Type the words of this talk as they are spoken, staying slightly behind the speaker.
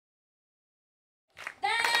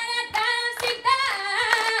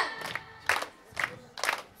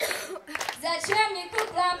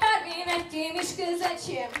Мишка,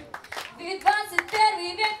 зачем? Ведь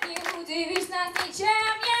 21 век, не удивишь нас ничем.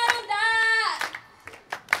 Ерунда!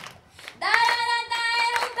 Да-да-да-да,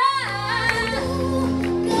 ерунда!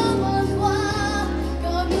 Comme un roi,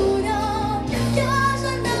 comme nous non, car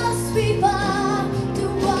je n'en suis pas.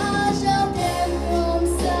 Toi, je t'aime comme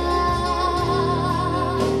ça.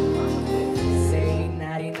 Say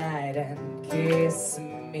nighty night and kiss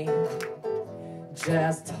me.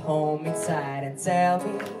 Just hold me tight and tell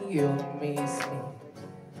me you miss me.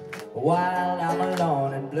 While I'm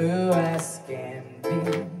alone and blue as can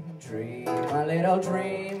be, dream a little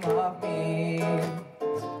dream of me.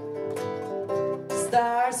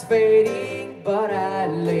 Stars fading, but I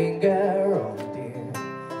linger on, dear,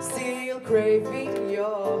 still craving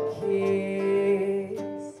your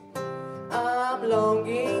kiss. I'm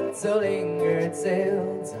longing to linger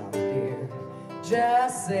till dawn, dear,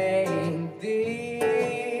 just saying this.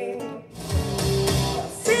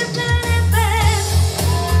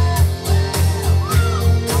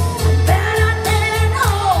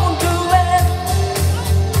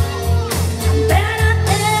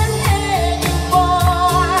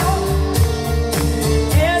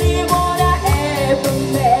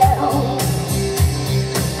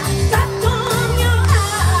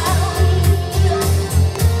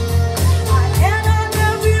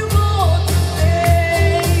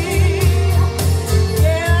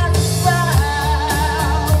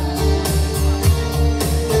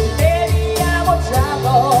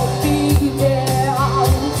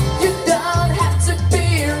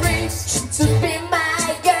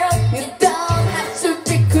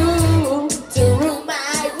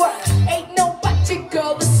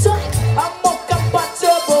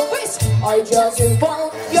 I just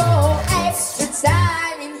want your extra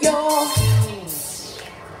time in your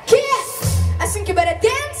kiss. I think you better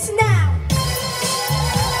dance now.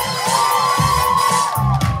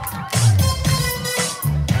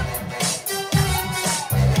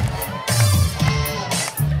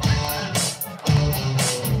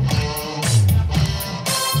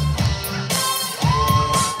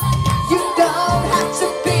 You don't have to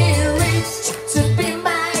be rich to be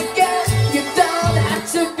my girl. You don't have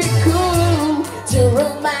to be cool to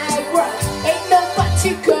rule my world. Ain't no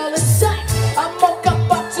particular sign. I'm more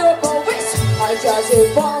comfortable with. I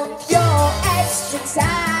just want your extra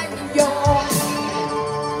time in your.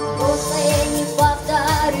 Прошлое не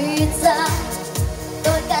повторится.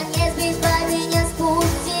 Только не сбивай меня с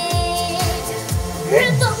пути.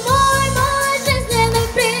 Это мой жизненный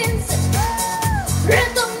принцип.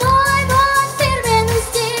 Это мой фирменный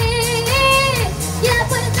стиль. Я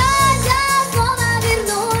пытаюсь снова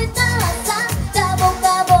вернуть назад того,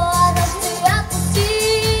 кого однажды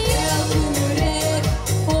отпустил.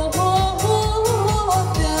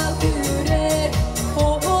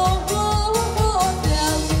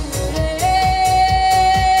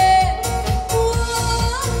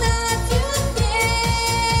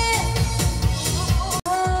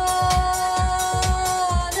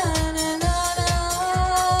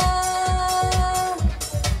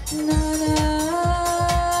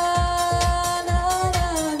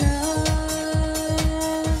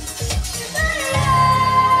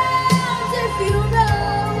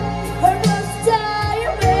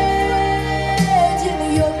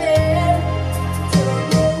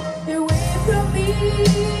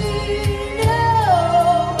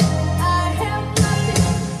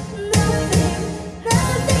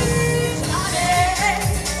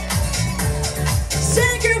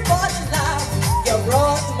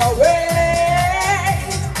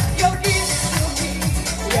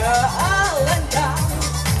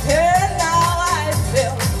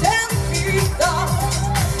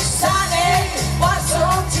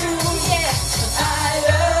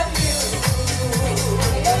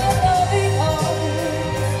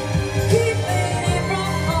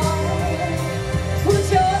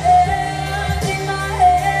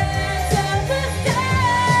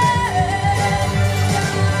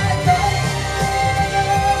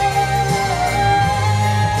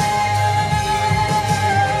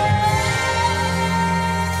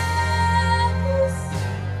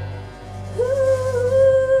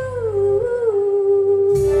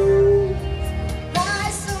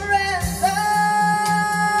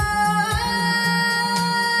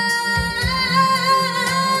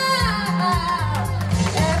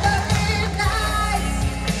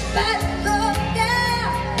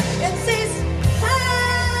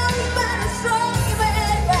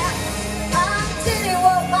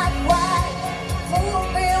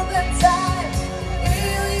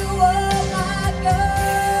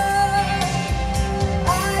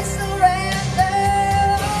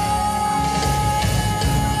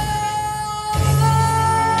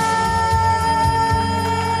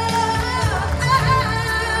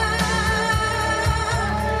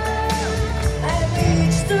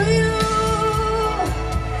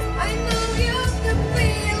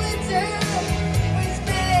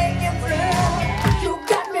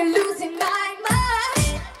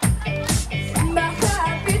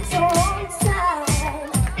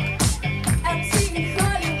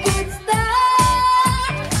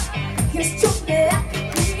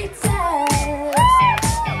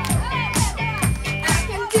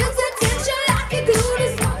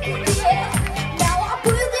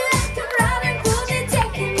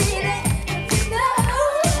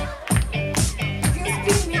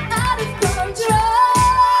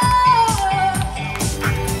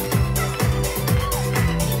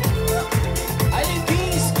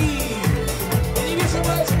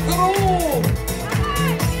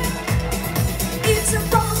 It's a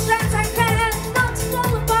promise that I cannot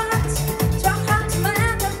fall apart. Your heart,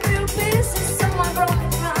 man, I feel pieces of my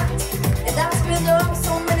broken heart. And I've spent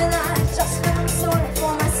so many nights just feeling sorry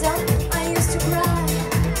for myself. I used to cry,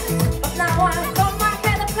 but now I hold my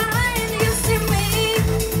head up high and you see me,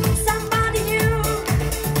 somebody new.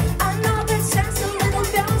 I know that just a little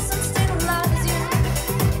girl still loves you.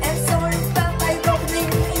 And so it felt like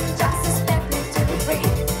opening in just expect me to be free.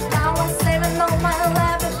 Now I'm saving all my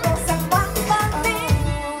life for someone but me.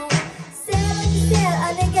 Say what you said,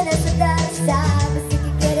 I think it's a dark side. But if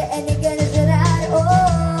you get it and you're gonna do that, oh,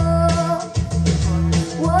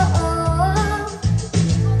 whoa.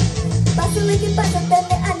 Paso lo que pasa,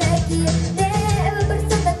 teme a nadie. Debe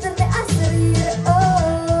persona teme a salir, oh,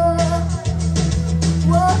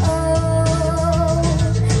 whoa.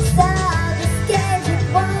 Sabes que yo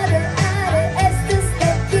puedo haré esto de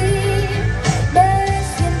aquí. Me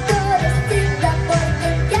siento distinta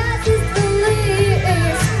porque casi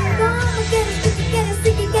feliz. Como quieres que te quieres,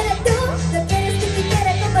 sí que quieres tú. Lo quieres que te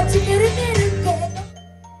quieres como chiquero que.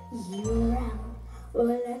 You're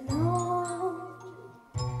all I know.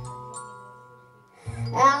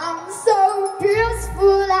 I'm so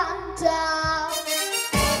peaceful and down.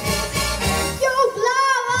 You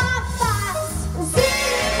blow up fast.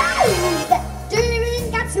 See that dreaming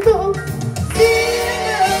got to move. See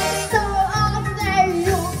so often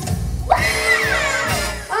you.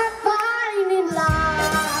 I'm falling in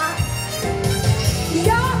love.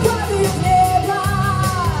 Your body never.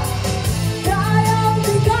 Gaio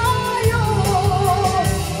di Gaio.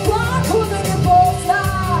 Qualcuno che possa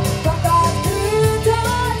pagarti da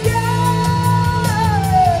te.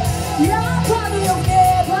 Your body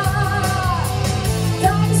never.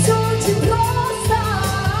 Так очень просто.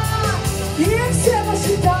 И все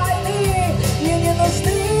ваши тайны мне не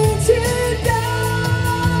нужны теперь.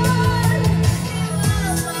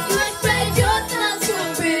 Ночь пройдет на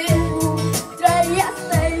зубы, утро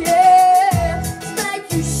ясное. Знаю,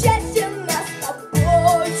 счастье нас с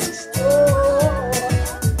тобой чуть что.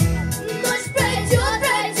 Ночь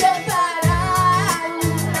пройдет, пора.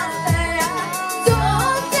 Лунная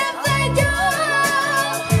солнце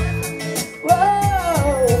взойдет.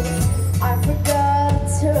 Whoa, I forgot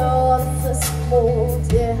to turn this mood,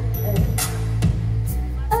 yeah.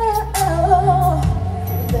 Oh,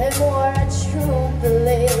 the more I truly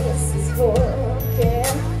believe it's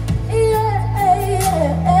working, yeah.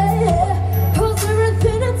 'Cause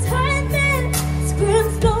everything that's happening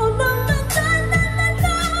screams no, no, no, no, no, no,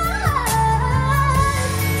 no.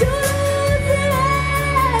 To lose it,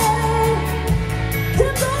 to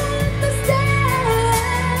understand.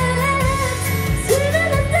 Even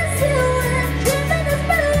if this is even if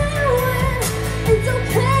it's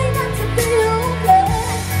okay not to be okay.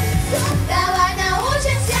 Давай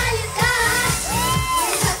научимся летать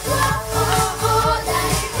высоко,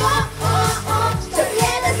 далеко, чтоб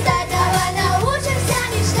не достать. Давай научимся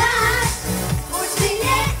мечтать, будь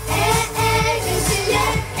смелее,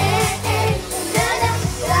 веселее, да-да.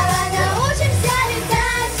 Давай научимся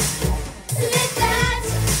летать, летать,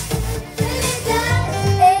 летать.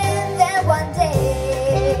 And then one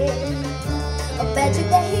day, a magic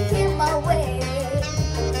that he came my way.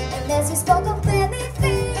 And as we spoke of many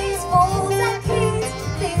things, fools and kings,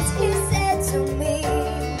 things he said to me.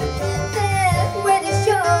 Then when it's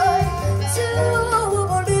yours, to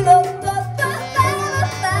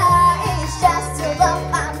it's just to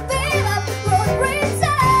love and feel up good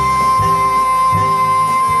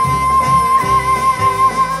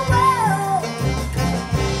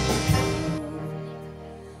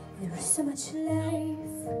There is so much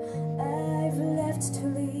life I've left to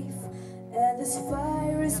live, and this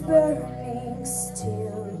fire is burning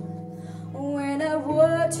still. When I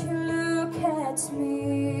watch you look at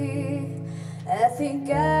me, I think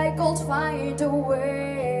I could find a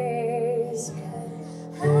way